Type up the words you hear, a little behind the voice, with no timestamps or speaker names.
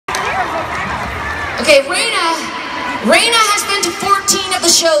Okay, Reyna has been to 14 of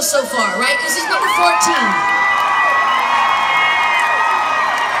the shows so far, right? This is number 14.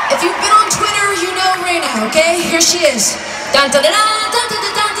 If you've been on Twitter, you know Reyna, okay? Here she is. Dun dun dun dun dun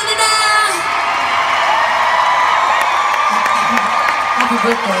dun dun dun dun. Happy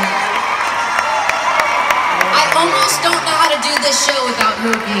birthday. I almost don't know how to do this show without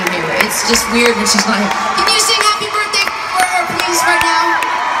her being here. It's just weird when she's not here. Can you sing happy birthday for her, please, right now?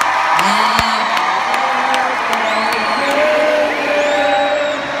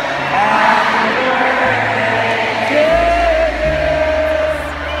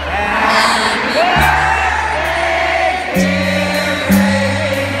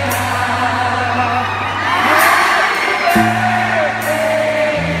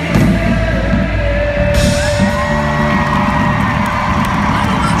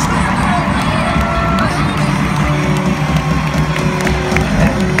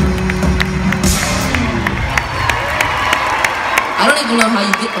 I don't even know how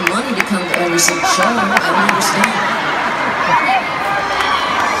you get the money to come to every single show. I don't understand.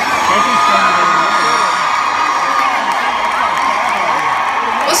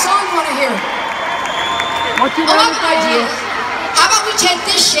 What song you want to hear? Oh, I have an idea. How about we take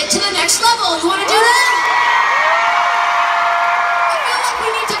this shit to the next level? You want to do that? I feel like we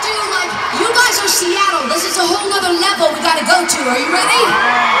need to do, like, you guys are Seattle. This is a whole nother level we got to go to. Are you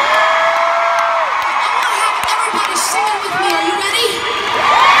ready?